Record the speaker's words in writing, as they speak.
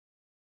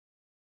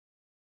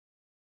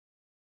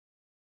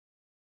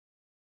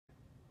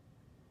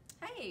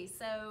Okay,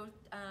 so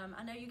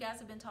I know you guys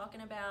have been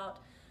talking about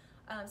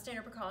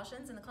standard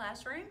precautions in the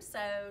classroom, so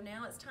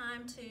now it's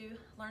time to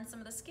learn some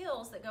of the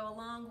skills that go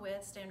along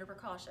with standard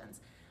precautions.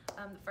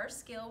 The first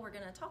skill we're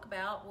going to talk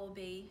about will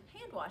be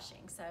hand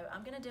washing. So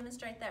I'm going to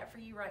demonstrate that for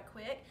you right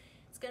quick.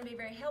 It's going to be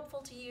very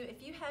helpful to you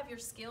if you have your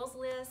skills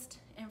list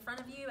in front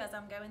of you as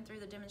I'm going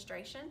through the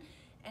demonstration,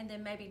 and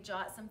then maybe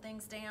jot some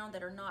things down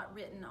that are not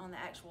written on the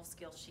actual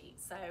skill sheet.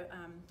 So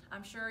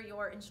I'm sure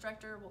your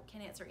instructor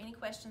can answer any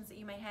questions that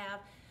you may have.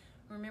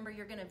 Remember,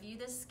 you're going to view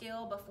this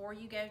skill before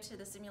you go to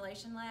the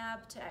simulation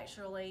lab to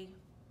actually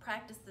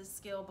practice this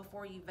skill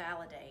before you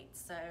validate.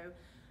 So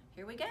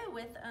here we go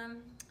with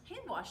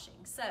hand washing.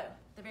 So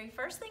the very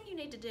first thing you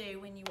need to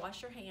do when you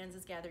wash your hands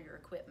is gather your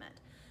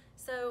equipment.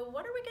 So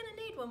what are we going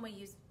to need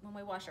when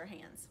we wash our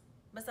hands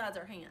besides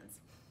our hands?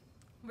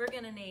 We're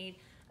going to need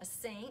a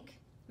sink.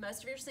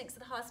 Most of your sinks at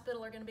the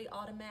hospital are going to be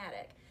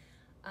automatic,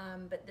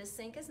 but this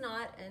sink is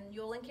not, and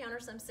you'll encounter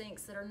some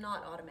sinks that are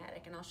not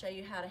automatic, and I'll show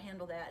you how to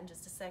handle that in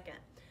just a second.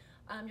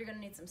 You're going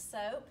to need some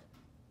soap.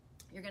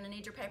 You're going to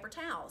need your paper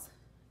towels.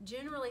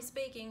 Generally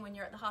speaking, when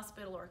you're at the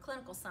hospital or a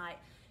clinical site,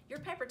 your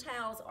paper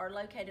towels are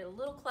located a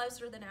little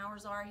closer than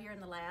ours are here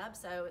in the lab,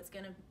 so it's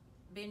going to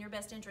be in your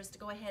best interest to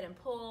go ahead and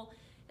pull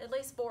at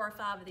least 4 or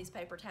 5 of these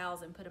paper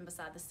towels and put them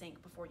beside the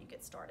sink before you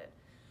get started.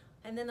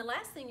 And then the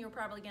last thing you're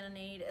probably going to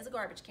need is a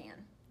garbage can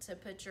to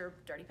put your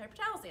dirty paper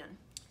towels in.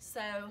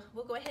 So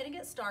we'll go ahead and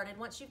get started.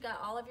 Once you've got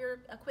all of your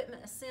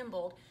equipment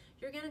assembled,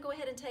 you're going to go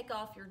ahead and take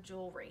off your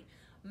jewelry.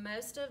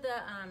 Most of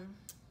the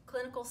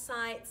clinical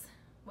sites,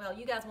 well,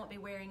 you guys won't be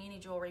wearing any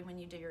jewelry when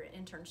you do your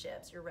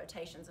internships, your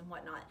rotations and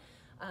whatnot.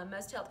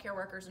 Most healthcare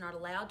workers are not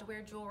allowed to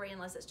wear jewelry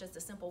unless it's just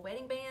a simple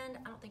wedding band.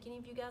 I don't think any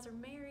of you guys are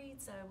married,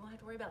 so we'll have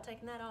to worry about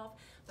taking that off.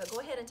 But go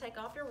ahead and take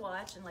off your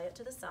watch and lay it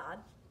to the side.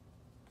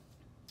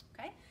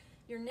 Okay,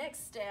 your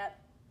next step,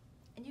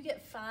 and you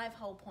get 5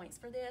 whole points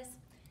for this,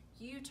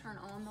 you turn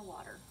on the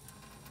water.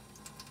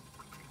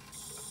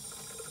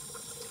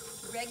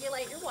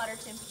 Regulate your water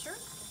temperature,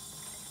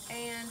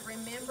 and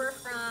remember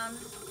from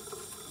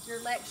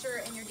your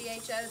lecture and your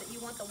DHO that you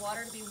want the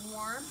water to be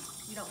warm.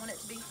 You don't want it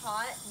to be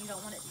hot, and you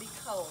don't want it to be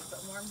cold,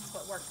 but warm is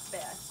what works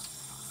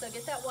best. So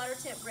get that water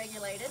temp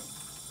regulated,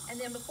 and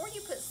then before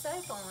you put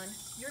soap on,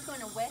 you're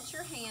going to wet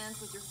your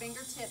hands with your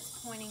fingertips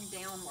pointing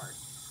downward.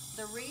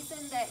 The reason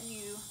that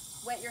you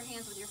wet your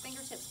hands with your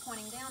fingertips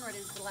pointing downward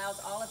is it allows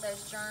all of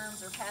those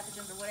germs or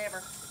pathogens or whatever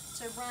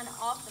to run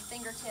off the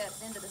fingertips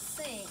into the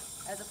sink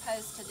as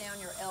opposed to down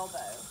your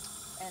elbow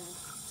and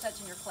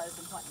touching your clothes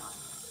and whatnot.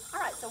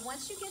 All right, so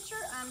once you get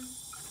your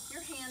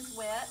hands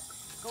wet,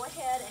 go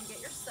ahead and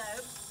get your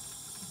soap.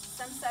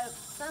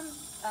 Some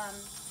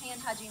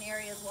hand hygiene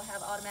areas will have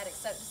automatic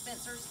soap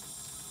dispensers,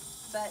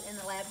 but in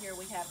the lab here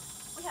we have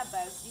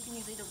both. You can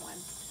use either one.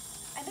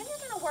 And then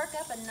you're going to work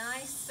up a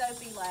nice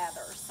soapy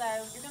lather. So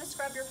you're going to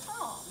scrub your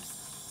palms,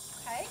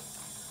 okay?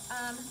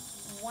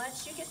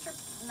 Once you get your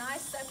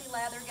nice soapy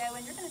lather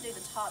going, you're going to do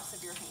the tops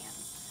of your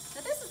hands.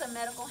 Now this is a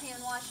medical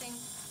hand washing,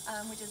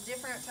 which is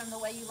different from the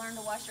way you learn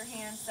to wash your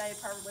hands, say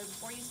probably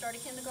before you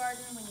started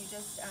kindergarten, when you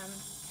just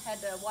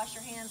had to wash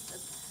your hands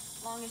as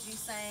long as you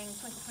sang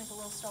Twinkle Twinkle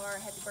Little Star,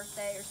 Happy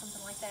Birthday, or something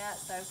like that.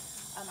 So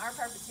our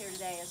purpose here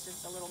today is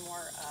just a little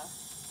more,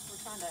 we're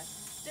trying to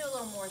do a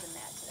little more than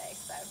that today.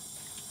 So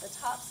the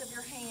tops of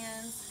your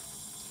hands,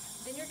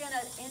 then you're going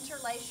to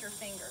interlace your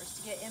fingers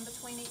to get in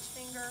between each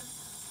finger.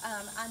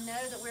 I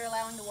know that we're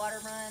allowing the water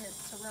to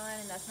run,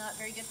 and that's not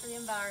very good for the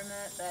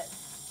environment, but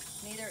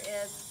neither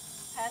is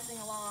passing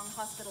along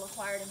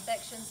hospital-acquired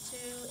infections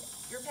to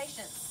your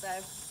patients. So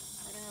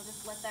we're going to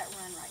just let that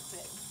run right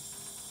quick.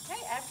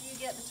 Okay, after you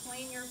get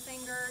between your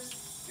fingers,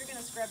 you're going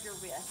to scrub your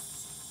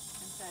wrists.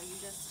 And so you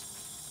just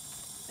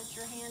put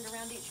your hand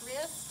around each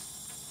wrist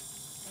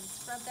and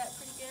scrub that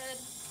pretty good.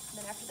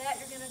 Then after that,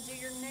 you're going to do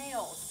your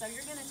nails. So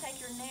you're going to take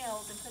your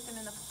nails and put them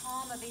in the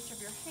palm of each of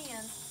your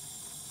hands.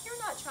 You're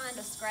not trying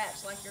to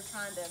scratch like you're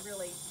trying to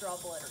really draw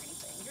blood or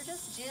anything. You're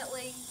just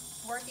gently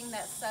working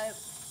that soap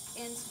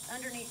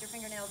underneath your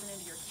fingernails and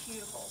into your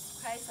cuticles.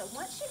 Okay, so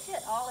once you've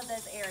hit all of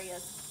those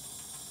areas,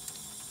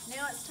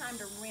 now it's time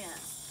to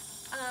rinse.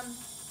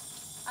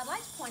 I'd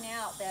like to point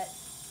out that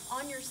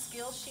on your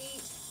skill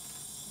sheet,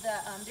 the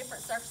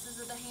different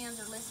surfaces of the hands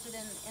are listed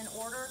in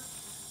order.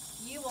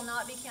 You will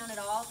not be counted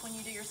off when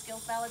you do your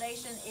skills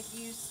validation if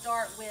you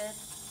start with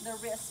the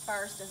wrists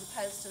first as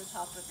opposed to the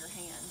top of your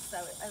hands. So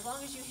as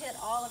long as you hit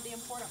all of the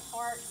important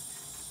parts,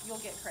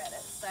 you'll get credit.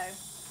 So,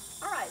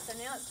 all right, so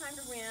now it's time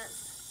to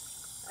rinse.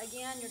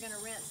 Again, you're going to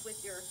rinse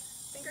with your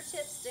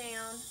fingertips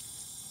down.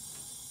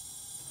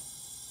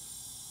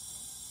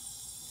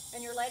 In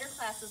your later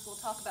classes, we'll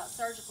talk about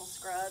surgical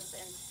scrubs,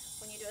 and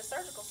when you do a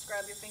surgical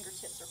scrub, your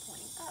fingertips are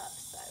pointing up.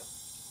 So.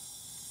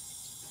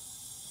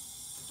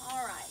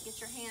 All right, get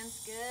your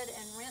hands good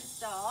and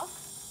rinsed off.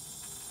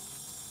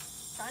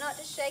 Try not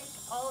to shake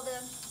all the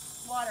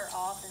water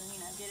off and,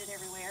 get it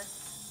everywhere.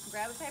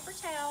 Grab a paper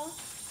towel.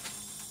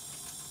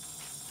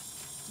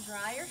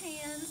 Dry your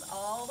hands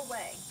all the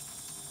way.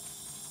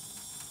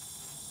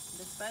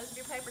 Dispose of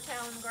your paper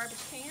towel in the garbage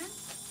can.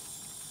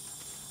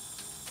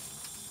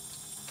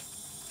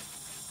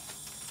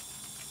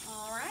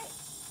 All right,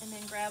 and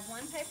then grab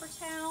one paper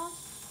towel.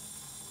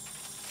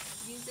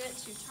 Use it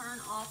to turn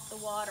off the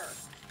water.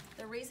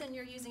 The reason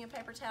you're using a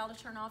paper towel to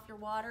turn off your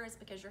water is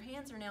because your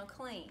hands are now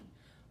clean.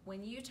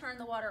 When you turn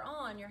the water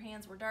on, your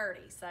hands were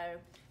dirty, so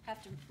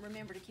have to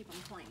remember to keep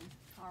them clean.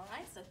 All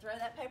right, so throw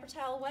that paper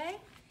towel away,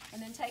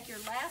 and then take your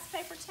last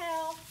paper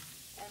towel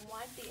and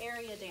wipe the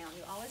area down.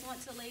 You always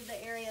want to leave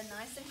the area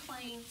nice and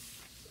clean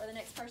for the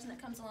next person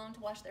that comes along to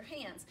wash their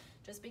hands.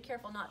 Just be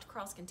careful not to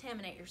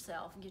cross-contaminate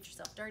yourself and get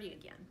yourself dirty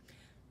again.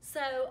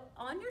 So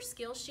on your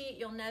skill sheet,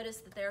 you'll notice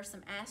that there are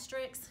some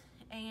asterisks,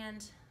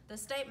 and the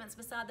statements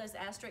beside those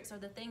asterisks are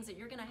the things that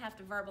you're going to have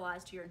to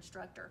verbalize to your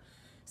instructor.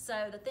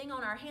 So the thing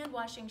on our hand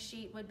washing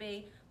sheet would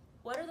be,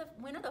 when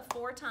are the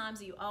 4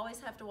 times you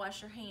always have to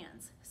wash your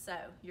hands? So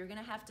you're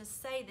going to have to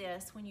say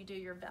this when you do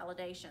your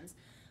validations.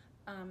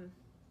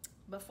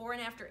 Before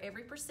and after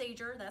every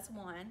procedure, that's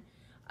 1.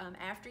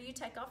 After you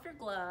take off your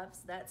gloves,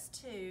 that's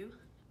 2.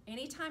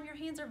 Anytime your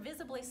hands are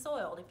visibly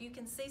soiled, if you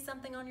can see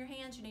something on your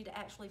hands, you need to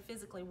actually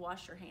physically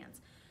wash your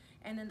hands.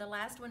 And then the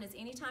last one is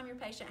anytime your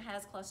patient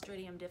has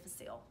Clostridium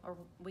difficile, or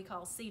we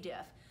call C.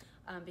 diff,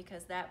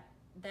 because that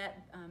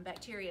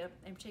bacteria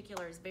in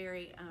particular is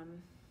very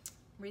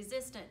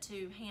resistant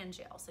to hand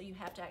gel, so you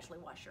have to actually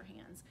wash your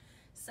hands.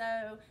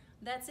 So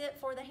that's it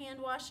for the hand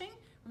washing.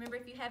 Remember,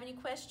 if you have any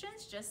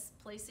questions, just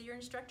please see your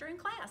instructor in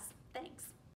class. Thanks.